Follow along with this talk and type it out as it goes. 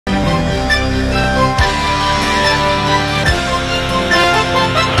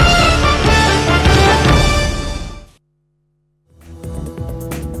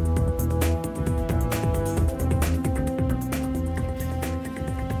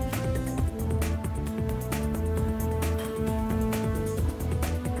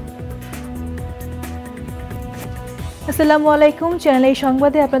আসসালামু আলাইকুম। চ্যানেল এই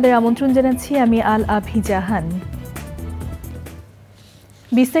সংবাদে আপনাদের আমন্ত্রণ জানাচ্ছি আমি আল আভি জাহান।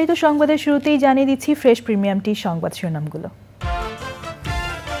 বিস্তারিত সংবাদের শুরুতেই জানিয়ে দিচ্ছি ফ্রেশ প্রিমিয়াম টি সংবাদ শিরোনামগুলো।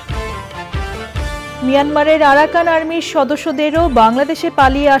 মিয়ানমারের আরাকান আর্মির সদস্যদেরও বাংলাদেশে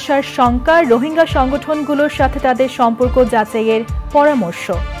পালিয়ে আসার শঙ্কা, রোহিঙ্গা সংগঠনগুলোর সাথে তাদের সম্পর্ক যাচাইয়ের পরামর্শ।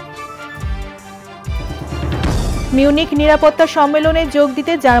 মিউনিক নিরাপত্তা সম্মেলনে যোগ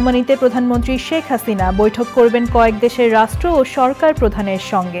দিতে জার্মানিতে প্রধানমন্ত্রী শেখ হাসিনা বৈঠক করবেন কয়েক দেশের রাষ্ট্র ও সরকার প্রধানের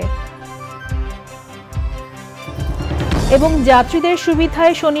সঙ্গে। এবং যাত্রীদের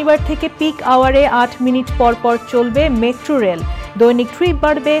সুবিধায় শনিবার থেকে পিক আওয়ারে ৮ মিনিট পর পর চলবে মেট্রো রেল, দৈনিক ট্রিপ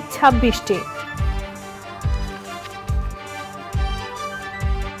বাড়বে ২৬টি।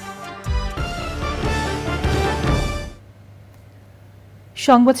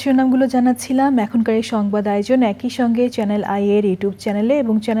 সংবাদ শিরোনামগুলো জানাচ্ছিলাম। এখনকার এই সংবাদ আয়োজন একই সঙ্গে চ্যানেল আই এর ইউটিউব চ্যানেলে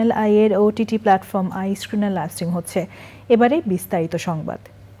এবং চ্যানেল আই এর ওটিটি প্ল্যাটফর্ম আই স্ক্রিনে লাইভ স্ট্রিম হচ্ছে। এবারে বিস্তারিত সংবাদ।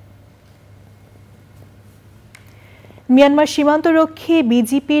 মিয়ানমার সীমান্তরক্ষী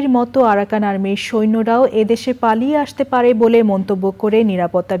বিজিপির মতো আরাকান আর্মির সৈন্যরাও এদেশে পালিয়ে আসতে পারে বলে মন্তব্য করে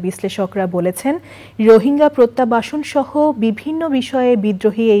নিরাপত্তা বিশ্লেষকরা বলেছেন, রোহিঙ্গা প্রত্যাবাসন সহ বিভিন্ন বিষয়ে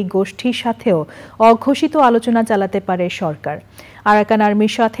বিদ্রোহী এই গোষ্ঠীর সাথেও অঘোষিত আলোচনা চালাতে পারে সরকার। আরাকান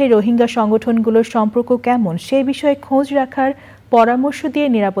আর্মির সাথে রোহিঙ্গা সংগঠনগুলোর সম্পর্ক কেমন সে বিষয়ে খোঁজ রাখার পরামর্শ দিয়ে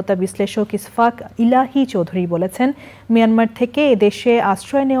নিরাপত্তা বিশ্লেষক ইসফাক ইলাহি চৌধুরী বলেছেন, মিয়ানমার থেকে এদেশে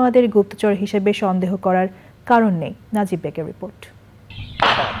আশ্রয় নেওয়াদের গুপ্তচর হিসেবে সন্দেহ করার কারণ নেই। নাজিব বেগের রিপোর্ট।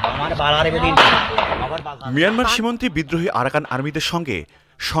 মিয়ানমার সীমান্তে বিদ্রোহী আরাকান আর্মিদের সঙ্গে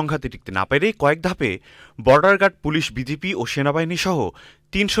সংঘাতে টিকতে না পেরে কয়েক ধাপে বর্ডার গার্ড, পুলিশ, বিজিপি ও সেনাবাহিনী সহ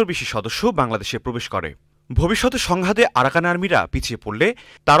 ৩০০-র বেশি সদস্য বাংলাদেশে প্রবেশ করে। ভবিষ্যতে সংঘাতে আরাকান আর্মিরা পিছিয়ে পড়লে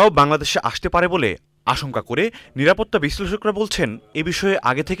তারাও বাংলাদেশে আসতে পারে বলে আশঙ্কা করে নিরাপত্তা বিশ্লেষকরা বলছেন, এ বিষয়ে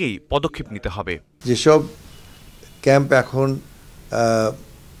আগে থেকেই পদক্ষেপ নিতে হবে। যেসব ক্যাম্প এখন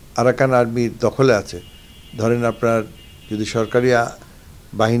আরাকান আর্মির দখলে আছে, ধরেন আপনার যদি সরকারি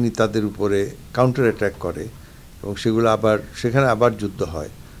বাহিনী তাদের উপরে কাউন্টার অ্যাটাক করে এবং সেগুলো সেখানে আবার যুদ্ধ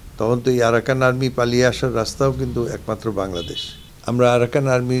হয়, তখন তো এই আরাকান আর্মি পালিয়ে আসার রাস্তাও কিন্তু একমাত্র বাংলাদেশ। আমরা আরাকান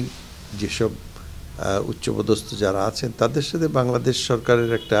আর্মির যেসব উচ্চপদস্থ যারা আছেন তাদের সাথে বাংলাদেশ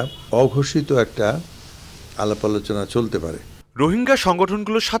সরকারের একটা অঘোষিত একটা আলাপ আলোচনা চলতে পারে। রোহিঙ্গা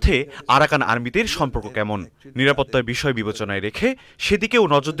সংগঠনগুলোর সাথে আরাকান আর্মিদের সম্পর্ক কেমন, নিরাপত্তার বিষয় বিবেচনায় রেখে সেদিকেও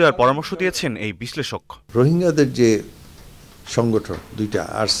নজর দেওয়ার পরামর্শ দিয়েছেন এই বিশ্লেষক। রোহিঙ্গাদের যে সংগঠন দুইটা,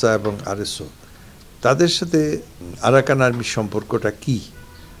 আরসা এবং আরএসও, তাদের সাথে আরাকান আর্মির সম্পর্কটা কি?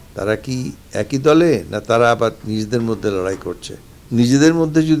 তারা কি একই দলে, না তারা আবার নিজেদের মধ্যে লড়াই করছে? নিজেদের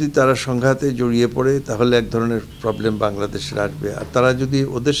মধ্যে যদি তারা সংঘাতে জড়িয়ে পড়ে তাহলে এক ধরনের প্রবলেম বাংলাদেশের আসবে, আর তারা যদি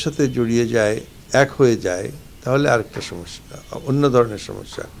ওদের সাথে জড়িয়ে যায়, এক হয়ে যায়, তাহলে আরেকটা সমস্যা, অন্য ধরনের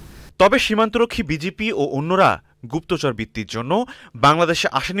সমস্যা। তবে সীমান্তরক্ষী বিজিপি ও অন্যরা গুপ্তচর বৃত্তির জন্য বাংলাদেশে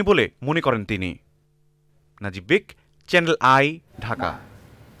আসেনি বলে মনে করেন তিনি। নাজিব বেগ, চ্যানেল আই, ঢাকা।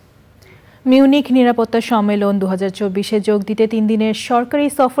 মিউনিক নিরাপত্তা সম্মেলন ২০২৪-এ যোগ দিতে ৩ দিনের সরকারি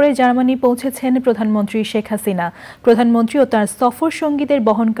সফরে জার্মানি পৌঁছেছেন প্রধানমন্ত্রী শেখ হাসিনা। প্রধানমন্ত্রী ও তাঁর সফর সঙ্গীদের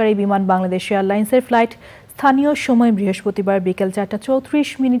বহনকারী বিমান বাংলাদেশ এয়ারলাইন্সের ফ্লাইট স্থানীয় সময় বৃহস্পতিবার বিকেল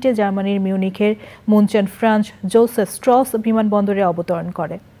 ৪টা৩৪ জার্মানির মিউনিখের মুনচেন ফ্রান্স জোসেফ স্ট্রস বিমানবন্দরে অবতরণ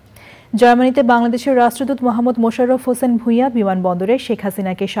করে। জার্মানিতে বাংলাদেশের রাষ্ট্রদূত মোহাম্মদ মোশাররফ হোসেন ভূঁইয়া বিমানবন্দরে শেখ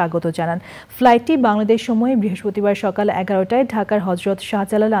হাসিনাকে স্বাগত জানান। ফ্লাইটটি বাংলাদেশ সময়ে বৃহস্পতিবার সকাল ১১টায় ঢাকার হজরত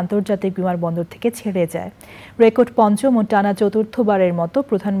শাহজালাল আন্তর্জাতিক বিমানবন্দর থেকে ছেড়ে যায়। রেকর্ড পঞ্চম ও টানা চতুর্থবারের মতো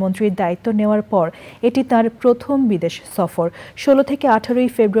প্রধানমন্ত্রীর দায়িত্ব নেওয়ার পর এটি তার প্রথম বিদেশ সফর। ১৬ থেকে ১৮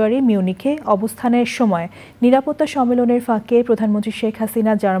 ফেব্রুয়ারি মিউনিখে অবস্থানের সময় নিরাপত্তা সম্মেলনের ফাঁকে প্রধানমন্ত্রী শেখ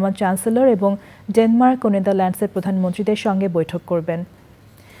হাসিনা জার্মান চ্যান্সেলর এবং ডেনমার্ক ও নেদারল্যান্ডসের প্রধানমন্ত্রীদের সঙ্গে বৈঠক করবেন।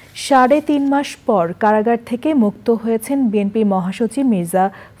 ৩.৫ মাস পর কারাগার থেকে মুক্ত হয়েছেন বিএনপি মহাসচিব মির্জা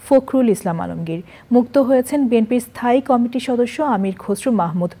ফখরুল ইসলাম আলমগীর। মুক্ত হয়েছেন বিএনপির স্থায়ী কমিটির সদস্য আমির খসরু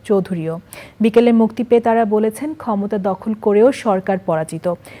মাহমুদ চৌধুরীও। বিকেলে মুক্তি পেয়ে তারা বলেছেন, ক্ষমতা দখল করেও সরকার পরাজিত।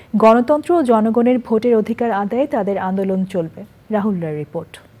 গণতন্ত্র ও জনগণের ভোটের অধিকার আদায়ে তাদের আন্দোলন চলবে। রাহুলের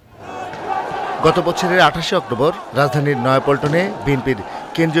রিপোর্ট। গত বছরের ২৮ অক্টোবর রাজধানীর নয়াপল্টনে বিএনপির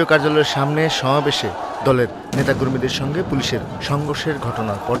কেন্দ্রীয় কার্যালয়ের সামনে সমাবেশে দলের নেতাকর্মীদের সঙ্গে পুলিশের সংঘর্ষের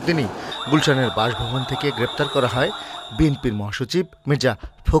ঘটনার পরদিনই গুলশানের বাসভবন থেকে গ্রেপ্তার করা হয় বিএনপির মহাসচিব মির্জা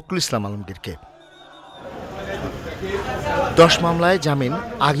ফখরুল ইসলাম আলমগীরকে। ১০ মামলায় জামিন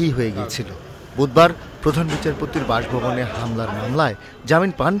আগেই হয়ে গিয়েছিল। বুধবার প্রধান বিচারপতির বাসভবনে হামলার মামলায়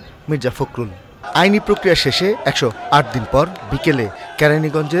জামিন পান মির্জা ফখরুল। আইনি প্রক্রিয়া শেষে ১০৮ দিন পর বিকেলে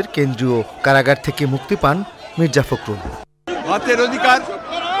কেরানীগঞ্জের কেন্দ্রীয় কারাগার থেকে মুক্তি পান মির্জা ফখরুল। ভোটের অধিকার,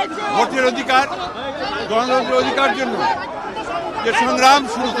 গণতন্ত্রের অধিকার জন্য যে সংগ্রাম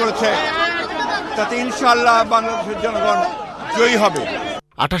শুরু করেছে তাতে ইনশাআল্লাহ বাংলাদেশের জনগণ জয়ী হবে।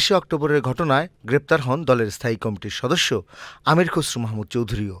 28 অক্টোবরের ঘটনায় গ্রেপ্তার হন দলের স্থায়ী কমিটির সদস্য আমির খসরু মাহমুদ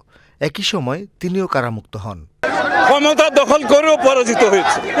চৌধুরীও। একই সময় তিনিও কারামুক্ত হন। ক্ষমতা দখল করেও পরাজিত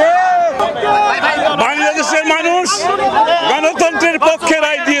হয়েছে। বাংলাদেশের মানুষ গণতন্ত্রের পক্ষে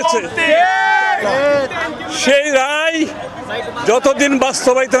রায় দিয়েছে। সেই রায় যতদিন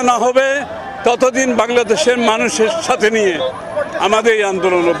বাস্তবায়িত না হবে ততদিন বাংলাদেশের মানুষের সাথে নিয়ে আমাদের এই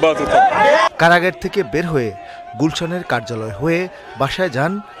আন্দোলন অব্যাহত থাকবে। কারাগার থেকে বের হয়ে গুলশানের কার্যালয় হয়ে বাসায়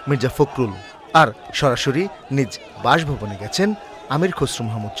যান মির্জা ফখরুল, আর সরাসরি নিজ বাসভবনে গেছেন আমির খসরু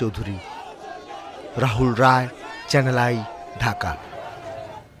মাহমুদ চৌধুরী। রাহুল রায়, চ্যানেল আই, ঢাকা।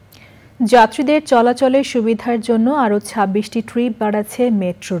 যাত্রীদের চলাচলের সুবিধার জন্য আরও 26টি ট্রিপ বাড়াচ্ছে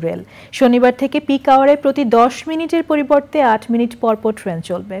মেট্রো রেল। শনিবার থেকে পিক আওয়ারে প্রতি 10 মিনিটের পরিবর্তে 8 মিনিট পরপর ট্রেন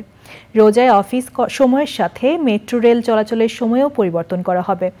চলবে। রোজায় অফিস সময়ের সাথে মেট্রো রেল চলাচলের সময়ও পরিবর্তন করা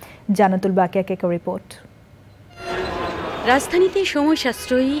হবে। জান্নাতুল বাকিয়াকে রিপোর্ট। রাজধানীতে সময়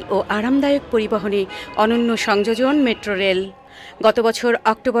সাশ্রয়ী ও আরামদায়ক পরিবহনে অনন্য সংযোজন মেট্রো রেল গত বছর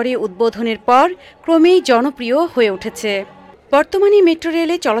অক্টোবরে উদ্বোধনের পর ক্রমেই জনপ্রিয় হয়ে উঠেছে। বর্তমানে মেট্রো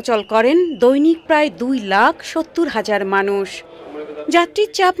রেলে চলাচল করেন দৈনিক প্রায় 2,70,000 মানুষ। যাত্রীর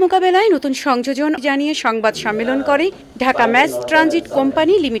চাপ মোকাবেলায় নতুন সংযোজন জানিয়ে সংবাদ সম্মেলন করে Dhaka mass transit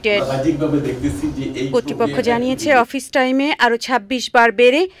company limited. কর্তৃপক্ষ জানিয়েছে অফিস টাইমে আরও 26 বার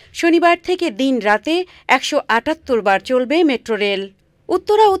বেড়ে শনিবার থেকে দিন রাতে 178 বার চলবে মেট্রো রেল।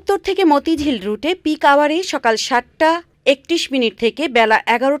 উত্তর থেকে মতিঝিল রুটে পিক আওয়ারে সকাল 7:31 থেকে বেলা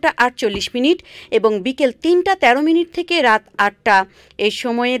 11:48 এবং বিকেল 3:13 থেকে রাত 8টা। এই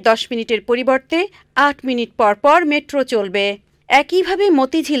সময়ে 10 মিনিটের পরিবর্তে 8 মিনিট পর মেট্রো চলবে। একইভাবে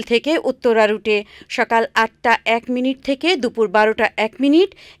মতিঝিল থেকে উত্তরা রুটে সকাল 8:01 থেকে দুপুর 12:01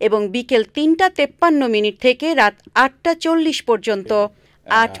 এবং বিকেল 3:53 থেকে রাত 8:40 পর্যন্ত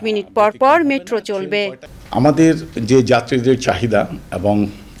 8 মিনিট পর মেট্রো চলবে। আমাদের যে যাত্রীদের চাহিদা এবং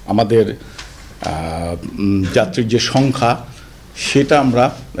আমাদের যাত্রীর যে সংখ্যা সেটা আমরা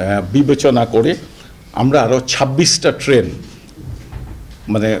বিবেচনা করে আমরা আরও 26টা ট্রেন,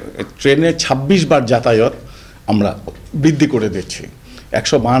 মানে ট্রেনে 26 বার যাতায়াত আমরা বৃদ্ধি করে দিচ্ছি।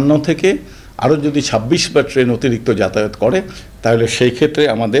 152 থেকে আরও যদি 26 বার ট্রেন অতিরিক্ত যাতায়াত করে তাহলে সেই ক্ষেত্রে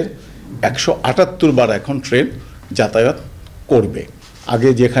আমাদের 178 বার এখন ট্রেন যাতায়াত করবে। আগে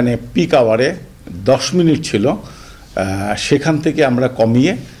যেখানে পিক আওয়ারে 10 মিনিট ছিল সেখান থেকে আমরা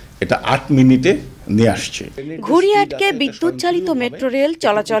কমিয়ে এটা 8 মিনিটে নিয়ে আসছে। ঘুড়ি আটকে বিদ্যুৎ চালিত মেট্রো রেল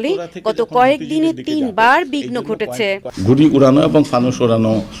চলাচলে গত কয়েকদিনে 3 বার বিঘ্ন ঘটেছে। ঘুড়ি উড়ানো এবং ফানুস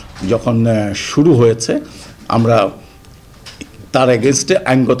উড়ানো যখন শুরু হয়েছে আমরা তার এগেনস্টে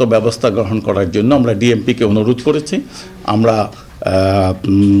আইনগত ব্যবস্থা গ্রহণ করার জন্য আমরা ডিএমপিকে অনুরোধ করেছি, আমরা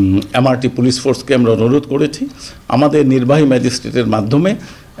এমআরটি পুলিশ ফোর্সকে আমরা অনুরোধ করেছি। আমাদের নির্বাহী ম্যাজিস্ট্রেটের মাধ্যমে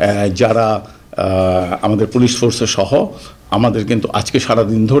যারা আমাদের পুলিশ ফোর্সের সহ আমাদের কিন্তু আজকে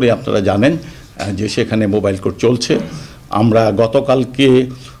সারাদিন ধরে আপনারা জানেন যে সেখানে মোবাইল কোর্ট চলছে। আমরা গতকালকে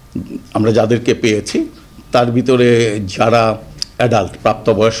আমরা যাদেরকে পেয়েছি তার ভিতরে যারা অ্যাডাল্ট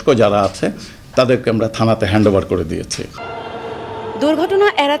প্রাপ্তবয়স্ক যারা আছে তাদেরকে আমরা থানাতে হ্যান্ডওভার করে দিয়েছি। দুর্ঘটনা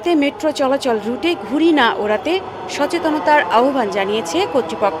এড়াতে মেট্রো চলাচল রুটে ঘুড়ি না ওড়াতে সচেতনতার আহ্বান জানিয়েছে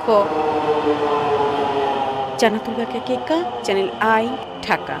কর্তৃপক্ষ। জান্নাতুল বাকিয়া, চ্যানেল আই,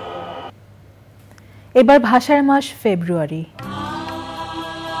 ঢাকা। এবার ভাষার মাস ফেব্রুয়ারি।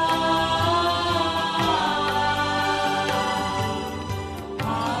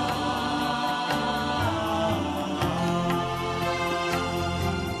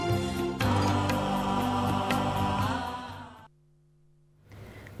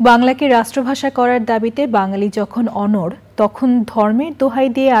 বাংলাকে রাষ্ট্রভাষা করার দাবিতে বাঙালি যখন অনড় তখন ধর্মের দোহাই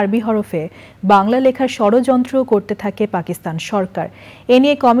দিয়ে আরবি হরফে বাংলা লেখার ষড়যন্ত্র করতে থাকে পাকিস্তান সরকার। এ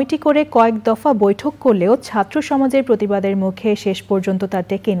নিয়ে কমিটি করে কয়েক দফা বৈঠক করলেও ছাত্র সমাজের প্রতিবাদের মুখে শেষ পর্যন্ত তা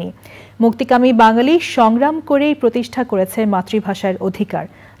টেকেনি। মুক্তিকামী বাঙালি সংগ্রাম করেই প্রতিষ্ঠা করেছে মাতৃভাষার অধিকার।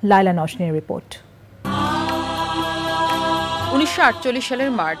 লায়লা নওশিনের রিপোর্ট। 1948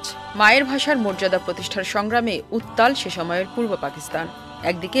 সালের মার্চ মায়ের ভাষার মর্যাদা প্রতিষ্ঠার সংগ্রামে উত্তাল সে সময়ের পূর্ব পাকিস্তান।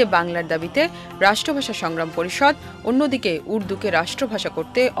 একদিকে বাংলার দাবিতে রাষ্ট্রভাষা সংগ্রাম পরিষদ, অন্যদিকে উর্দুকে রাষ্ট্রভাষা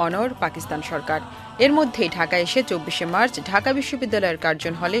করতে অনড় পাকিস্তান সরকার। এর মধ্যেই ঢাকায় এসে 24শে মার্চ ঢাকা বিশ্ববিদ্যালয়ের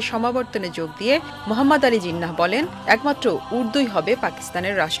কার্জন হলে সমাবর্তনে যোগ দিয়ে মোহাম্মদ আলী জিন্নাহ বলেন, একমাত্র উর্দুই হবে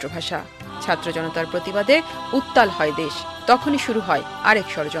পাকিস্তানের রাষ্ট্রভাষা। ছাত্র জনতার প্রতিবাদে উত্তাল হয় দেশ। তখনই শুরু হয় আরেক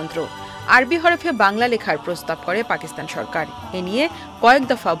ষড়যন্ত্র। আরবি হরফে বাংলা লেখার প্রস্তাব করে পাকিস্তান সরকার। এ নিয়ে কয়েক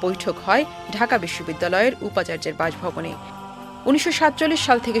দফা বৈঠক হয় ঢাকা বিশ্ববিদ্যালয়ের উপাচার্যের বাসভবনে। 1947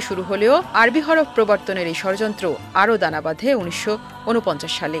 সাল থেকে শুরু হলেও আরবি হরফ প্রবর্তনের এই ষড়যন্ত্র আরও দানা বাঁধে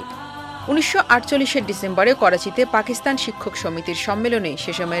 1949 সালে। 1948 ডিসেম্বরে করাচিতে পাকিস্তান শিক্ষক সমিতির সম্মেলনে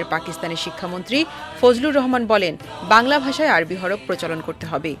সে সময়ের পাকিস্তানের শিক্ষামন্ত্রী ফজলুর রহমান বলেন, বাংলা ভাষায় আরবি হরফ প্রচলন করতে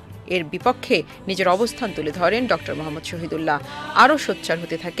হবে। এর বিপক্ষে নিজের অবস্থান তুলে ধরেন ডক্টর মোহাম্মদ শহীদুল্লাহ। আরও সোচ্চার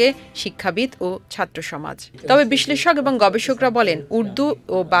হতে থাকে শিক্ষাবিদ ও ছাত্র সমাজ। তবে বিশ্লেষক এবং গবেষকরা বলেন, উর্দু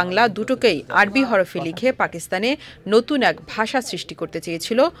ও বাংলা দুটোকেই আরবি হরফে লিখে পাকিস্তানে নতুন এক ভাষা সৃষ্টি করতে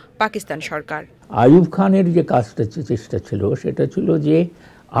চেয়েছিল পাকিস্তান সরকার। আইয়ুব খানের যে কাজটা চেষ্টা ছিল সেটা ছিল যে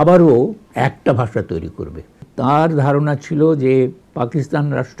আবারও একটা ভাষা তৈরি করবে। তার ধারণা ছিল যে পাকিস্তান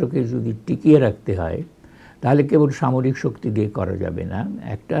রাষ্ট্রকে যদি টিকিয়ে রাখতে হয় তাহলে কেবল সামরিক শক্তি দিয়ে করা যাবে না,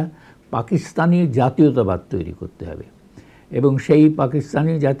 একটা পাকিস্তানি জাতীয়তাবাদ তৈরি করতে হবে এবং সেই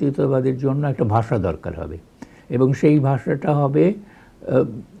পাকিস্তানি জাতীয়তাবাদের জন্য একটা ভাষা দরকার হবে এবং সেই ভাষাটা হবে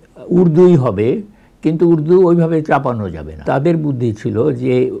উর্দুই হবে, কিন্তু উর্দু ওইভাবে চাপানো যাবে না। তাদের বুদ্ধি ছিল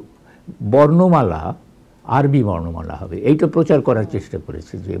যে বর্ণমালা আরবি বর্ণমালা হবে, এইটা প্রচার করার চেষ্টা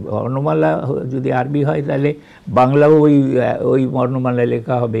করেছে যে বর্ণমালা যদি আরবি হয় তাহলে বাংলাও ওই বর্ণমালায়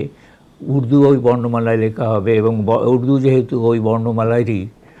লেখা হবে, উর্দু ওই বর্ণমালায় লেখা হবে এবং উর্দু যেহেতু ওই বর্ণমালারই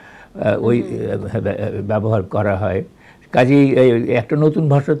ওই ব্যবহার করা হয়, কাজেই একটা নতুন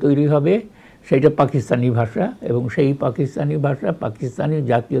ভাষা তৈরি হবে, সেটা পাকিস্তানি ভাষা এবং সেই পাকিস্তানি ভাষা পাকিস্তানি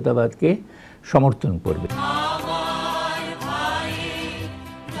জাতীয়তাবাদকে সমর্থন করবে।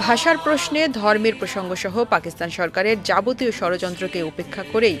 ভাষার প্রশ্নে ধর্মের প্রসঙ্গ সহ পাকিস্তান সরকারের যাবতীয় ষড়যন্ত্রকে উপেক্ষা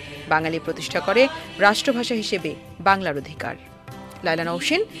করেই বাঙালি প্রতিষ্ঠা করে রাষ্ট্রভাষা হিসেবে বাংলার অধিকার। লাইলা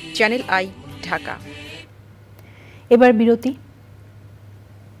নওশিন, চ্যানেল আই, ঢাকা। এবার বিরতি।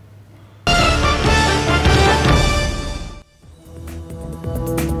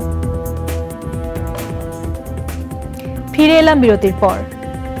 ফিরে এলাম বিরতির পর।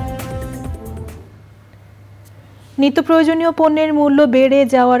 নিত্য প্রয়োজনীয় পণ্যের মূল্য বেড়ে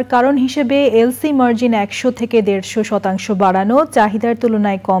যাওয়ার কারণ হিসেবে এলসি মার্জিন 100 থেকে 150% বাড়ানো, চাহিদার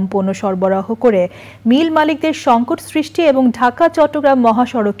তুলনায় কম পণ্য সরবরাহ করে মিল মালিকদের সংকট সৃষ্টি এবং ঢাকা চট্টগ্রাম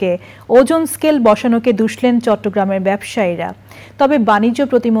মহাসড়কে ওজন স্কেল বসানোকে দুষলেন চট্টগ্রামের ব্যবসায়ীরা। তবে বাণিজ্য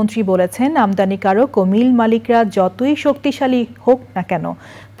প্রতিমন্ত্রী বলেছেন, আমদানিকারক ও মিল মালিকরা যতই শক্তিশালী হোক না কেন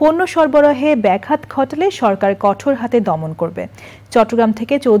পণ্য সরবরাহে ব্যাঘাত ঘটালে সরকার কঠোর হাতে দমন করবে। চট্টগ্রাম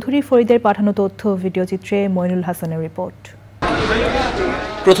থেকে চৌধুরী ফরিদের পাঠানো তথ্য ভিডিওচিত্রে মইনুল হাসানের রিপোর্ট।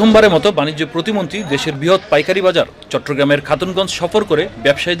 প্রথমবারের মতো বাণিজ্য প্রতিমন্ত্রী দেশের বৃহৎ পাইকারি বাজার চট্টগ্রামের খাতুনগঞ্জ সফর করে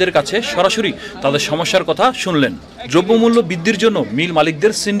ব্যবসায়ীদের কাছে সরাসরি তাদের সমস্যার কথা শুনলেন। দ্রব্যমূল্য বৃদ্ধির জন্য মিল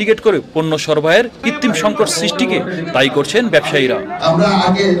মালিকদের সিন্ডিকেট করে পণ্য সরবরাহের কৃত্রিম সংকট সৃষ্টিকে দায়ী করছেন ব্যবসায়ীরা। আমরা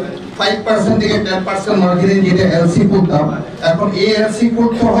আগে 5% থেকে 10% মার্জিনে যেটা এলসি করতাম, এখন এই এলসি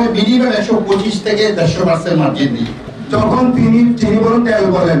করতে হয় মিনিমাম 125 থেকে 150% মার্জিন দিয়ে। যখন তিনি বলেন তেল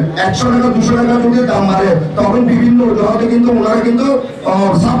বলেন 100 টাকা 200 টাকা যদি দাম বাড়ে তখন বিভিন্ন অজুহাতে কিন্তু ওনারা কিন্তু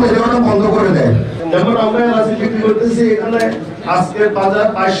সাপ্লাই দেওয়াটা বন্ধ করে দেয়। যেমন আমরা এলসি বিক্রি করতেছি এখানে আজকে বাজার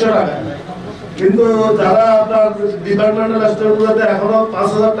 500 টাকা, কিন্তু যারা আপনার ডিপার্টমেন্টাল স্টোরগুলোতে এখনো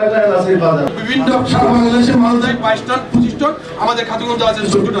 5000 টাকা এলসি বাজার। বিভিন্ন সারা বাংলাদেশে মাল যায় 22 টন 25 টন, আমাদের খাতুনগঞ্জ আছে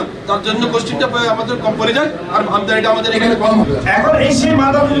 14 টন, তার জন্য কস্টিংটা আমাদের কম পড়ে যায় আর আমদানিটা আমাদের এখানে কম হয়। এখন এই সেই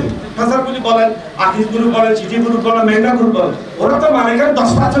মাদারগুলি ফাসারগুলি বলেন, আকিসগুলি বলেন, চিঠিগুলি বলেন, মেন্ডাগুলি বলেন, ওরা তো মানে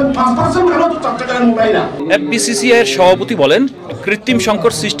 10% 5% মালও তো চট্টগ্রামে মোটাই না। এফবিসিসিআই এর সভাপতি বলেন, কৃত্রিম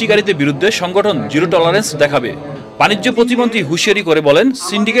সংকট সৃষ্টিকারীদের বিরুদ্ধে সংগঠন জিরো টলারেন্স দেখাবে। বাণিজ্য প্রতিমন্ত্রী হুঁশিয়ারি করে বলেন,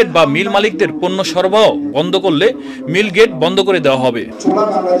 সিন্ডিকেট বা মিল মালিকদের পণ্য সরবরাহ বন্ধ করলে মিল গেট বন্ধ করে দেওয়া হবে। ছোলা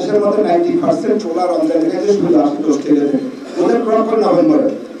বাংলাদেশের মধ্যে 90% ছোলা রমজানের কাছে শুরু আসছে অস্ট্রেলিয়া থেকে, ওদের ক্রপ করে নভেম্বরে।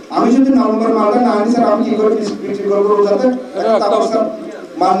 আমি যদি নভেম্বর মালটা না আনি স্যার আমি কি করে বিক্রি করবো রোজাতে?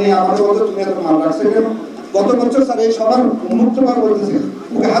 মাল নিয়ে আমাদের বলতে তুমি এত মাল রাখছে কেন? গত বছর স্যার এই সবার মুক্তভাবে বলতেছি,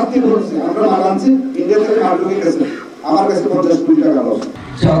 ওকে হাত দিয়ে বলতেছি আমরা মাল আনছি, ইন্ডিয়া থেকে মাল ঢুকে গেছে, আমার কাছে 50 কোটি টাকা লস।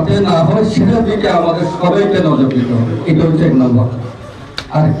 যাতে না হয় সেটা দিকে আমাদের সবাইকে নজর দিতে হবে, এটা হচ্ছে এক নম্বর।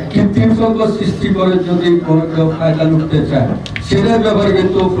 আর কৃত্রিম সংকট সৃষ্টি করে যদি কোনো কেউ ফায়দা লুটতে চায় সেটার ব্যাপারে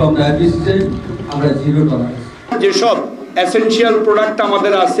কিন্তু ফ্রম দ্য এফবিসিসি আমরা জিরো টলারেন্স। যেসব এসেনশিয়াল প্রোডাক্ট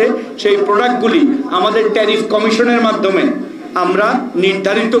আমাদের আছে সেই প্রোডাক্টগুলি আমাদের ট্যারিফ কমিশনের মাধ্যমে আমরা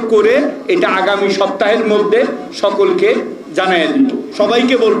নির্ধারিত করে এটা আগামী সপ্তাহের মধ্যে সকলকে জানিয়ে দিব।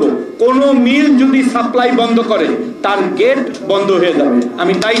 সবাইকে বলবো, কোনো মিল যদি সাপ্লাই বন্ধ করে তার গেট বন্ধ হয়ে যাবে।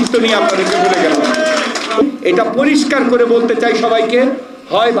 আমি দায়িত্ব নিয়ে আপনাদেরকে বলে গেলাম, এটা পরিষ্কার করে বলতে চাই সবাইকে,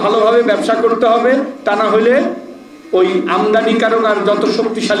 হয় ভালোভাবে ব্যবসা করতে হবে, তা না হলে ওই আমদানিকারক আর যত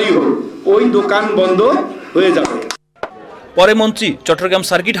শক্তিশালী হোক ওই দোকান বন্ধ হয়ে যাবে। পরে মন্ত্রী চট্টগ্রাম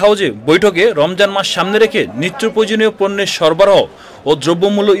সার্কিট হাউসে বৈঠকে রমজান মাস সামনে রেখে নিত্য প্রয়োজনীয় পণ্যের সরবরাহ ও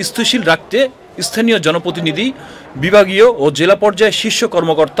দ্রব্যমূল্য স্থিতিশীল রাখতে স্থানীয় জনপ্রতিনিধি, বিভাগীয় ও জেলা পর্যায়ে শীর্ষ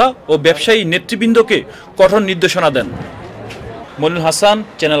কর্মকর্তা ও ব্যবসায়ী নেতৃবৃন্দকে কঠোর নির্দেশনা দেন। মনির হাসান,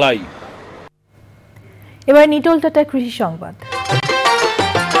 চ্যানেল আই। এবার নিটোল টাটা কৃষি সংবাদ।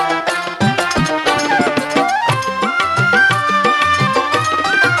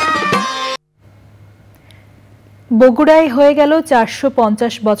 বগুড়ায় হয়ে গেল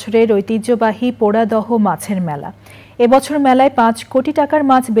 450 বছরের ঐতিহ্যবাহী পোড়াদহ মাছের মেলা। এবছর মেলায় 5 কোটি টাকার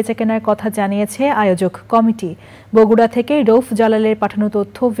মাছ বেচাকেনার কথা জানিয়েছে আয়োজক কমিটি। বগুড়া থেকে রৌফ জালালের পাঠানো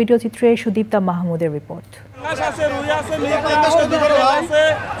তথ্য ভিডিওচিত্রে সুদীপ্তা মাহমুদের রিপোর্ট।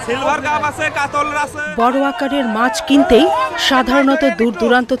 বড় আকারের মাছ কিনতেই সাধারণত দূর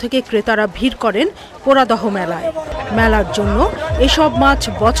দূরান্ত থেকে ক্রেতারা ভিড় করেন পোড়াদহ মেলায়। মেলার জন্য এসব মাছ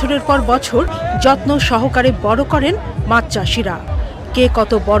বছরের পর বছর যত্ন সহকারে বড় করেন মাছ চাষিরা। কে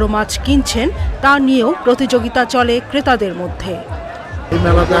কত বড় মাছ কিনছেন তা নিয়েও প্রতিযোগিতা চলে ক্রেতাদের মধ্যে। এই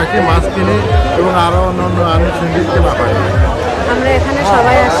মেলাতে আসি মাছ কিনে এবং আরো অন্যান্য আনুষঙ্গিক কেনা পাই। আমরা এখানে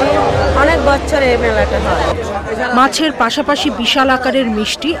সবাই আসি, অনেক বছর এই মেলাটা হয়। মাছের পাশাপাশি বিশাল আকারের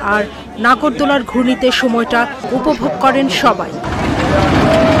মিষ্টি আর নাগরদোলার ঘূর্ণিতে সময়টা উপভোগ করেন সবাই।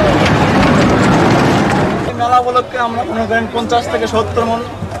 মেলা উপলক্ষে আমরা মনে করেন 50 থেকে 70 মণ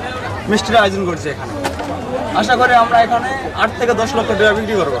মিষ্টির আয়োজন করছি এখানে। আশা করি আমরা এখানে 8 থেকে 10 লক্ষ টাকা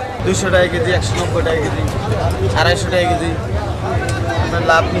বিক্রি করবো। 200 টাকা কেজি, 190 টাকা কেজি, 250 টাকা কেজি।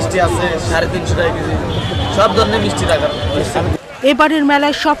 লাভ মিষ্টি আছে 350 টাকা কেজি, সব ধরনের মিষ্টি টাকা। এবারের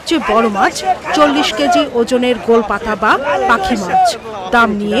মেলায় সবচেয়ে বড় মাছ 40 কেজি ওজনের গোলপাতা বা পাখি মাছ। দাম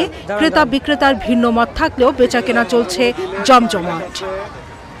নিয়ে ক্রেতা বিক্রেতার ভিন্ন মত থাকলেও বেচাকেনা চলছে জমজমাট।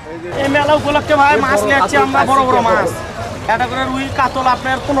 এই মেলা উপলক্ষে ভাই মাছ নিচ্ছি আমরা, বড় বড় মাছ। এটা করে রুই কাতল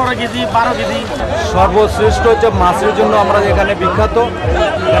আপনার 15 কেজি 12 কেজি। সর্বশ্রেষ্ঠ হচ্ছে মাছের জন্য আমরা এখানে বিখ্যাত।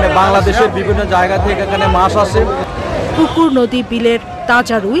 এখানে বাংলাদেশের বিভিন্ন জায়গা থেকে এখানে মাছ আসে। পুকুর, নদী, বিলের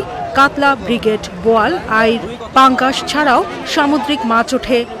তাজা রুই, কাতলা, ব্রিগেড, বোয়াল, আইর, পাঙ্গাস ছাড়াও সামুদ্রিক মাছ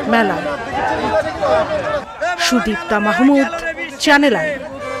ওঠে মেলায়। Sudipta Mahmud, channel I.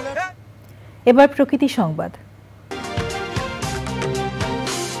 এবার প্রকৃতি সংবাদ।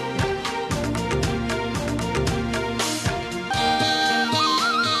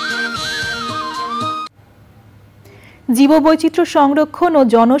 জীববৈচিত্র্য সংরক্ষণ ও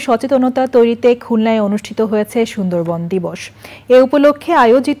জনসচেতনতা তৈরিতে খুলনায় অনুষ্ঠিত হয়েছে সুন্দরবন দিবস। এ উপলক্ষে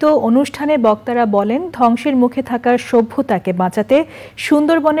আয়োজিত অনুষ্ঠানে বক্তারা বলেন, ধ্বংসের মুখে থাকা সভ্যতাকে বাঁচাতে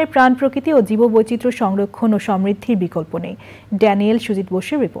সুন্দরবনের প্রাণ প্রকৃতি ও জীববৈচিত্র্য সংরক্ষণ ও সমৃদ্ধির বিকল্প নেই। ড্যানিয়েল সুজিত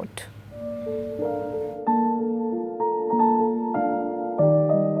বোসের রিপোর্ট।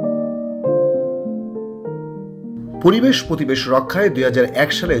 পরিবেশ প্রতিবেশ রক্ষায় 2001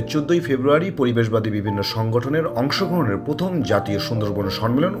 সালে 14 ফেব্রুয়ারি পরিবেশবাদী বিভিন্ন সংগঠনের অংশগ্রহণের প্রথম জাতীয় সুন্দরবন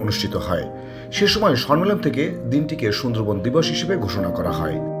সম্মেলন অনুষ্ঠিত হয়। সে সময় সম্মেলন থেকে দিনটিকে সুন্দরবন দিবস হিসেবে ঘোষণা করা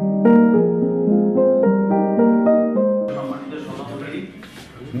হয়।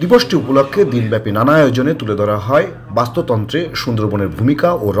 দিবসটি উপলক্ষে দিনব্যাপী নানা আয়োজনে তুলে ধরা হয় বাস্তুতন্ত্রে সুন্দরবনের ভূমিকা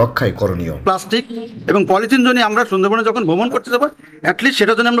ও রক্ষায় করণীয়। প্লাস্টিক এবং পলিথিন জন্য আমরা সুন্দরবনে যখন ভ্রমণ করতে যাবো, অ্যাটলিস্ট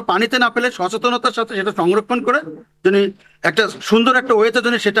সেটা জন্য আমরা পানিতে না ফেলে সচেতনতার সাথে সেটা সংরক্ষণ করে যদি একটা সুন্দর একটা ওয়েতে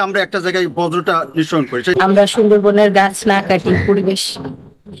জন্য সেটা আমরা একটা জায়গায় বজ্রটা নিঃসরণ করি। আমরা সুন্দরবনের গাছ না কাটি, পরিবেশ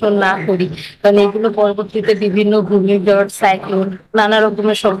না করি, কারণ এগুলো পরবর্তীতে বিভিন্ন ঘূর্ণিঝড়, সাইক্লোন, নানা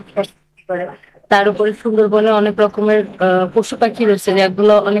রকমের সমস্যা করে। তার উপরে সুন্দরবনে অনেক রকমের পশু পাখি রয়েছে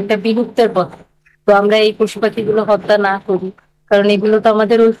যেগুলো অনেকটা বিলুপ্তের পথে। তো আমরা এই পশু পাখিগুলো হত্যা না করি, কারণ এগুলো তো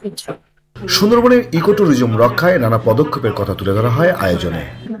আমাদের ঐতিহ্য। সুন্দরবনের ইকো ট্যুরিজম রক্ষায় নানা পদক্ষেপের কথা তুলে ধরা হয় আয়োজনে।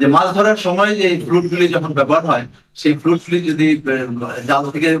 যে মাছ ধরার সময় যে ফ্লুটগুলি যখন ব্যবহার হয়, সেই ফ্লুটগুলি যদি জাল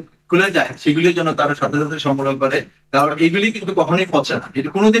থেকে খুলে যায়, সেগুলি যেন তারা সাথে সাথে সংগ্রহ করে, কারণ এগুলি কিন্তু কখনোই পচে না, এটা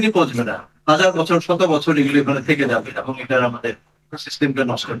কোনোদিনই পচবে না। 1000 বছর 100 বছর এগুলি ওখানে থেকে যাবে এবং এটা আমাদের সিস্টেমকে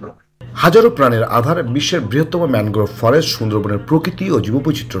নষ্ট করবে। হাজারো প্রাণের আধার বিশ্বের বৃহত্তম ম্যানগ্রোভ ফরেস্ট সুন্দরবনের প্রকৃতি ও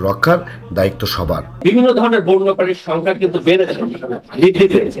জীববৈচিত্র্য রক্ষার দায়িত্ব সবার। বিভিন্ন ধরনের বন্যপ্রাণীর সংখ্যা কিন্তু বেড়েছে, বৃদ্ধি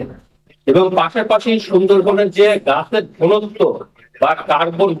পেয়েছে, এবং পাশাপাশি সুন্দরবনের যে গাছের ঘনত্ব বা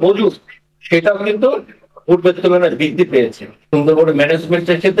কার্বন মজুদ সেটাও কিন্তু পূর্বের তুলনায় বৃদ্ধি পেয়েছে। সুন্দরবনের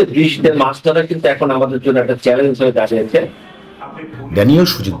ম্যানেজমেন্টের ক্ষেত্রে বৃষ্টির মাছ ধরা কিন্তু এখন আমাদের জন্য একটা চ্যালেঞ্জ হয়ে দাঁড়িয়েছে। Daniel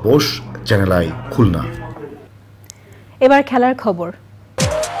Sujit Bose, channel I, Khulna. এবার খেলার খবর।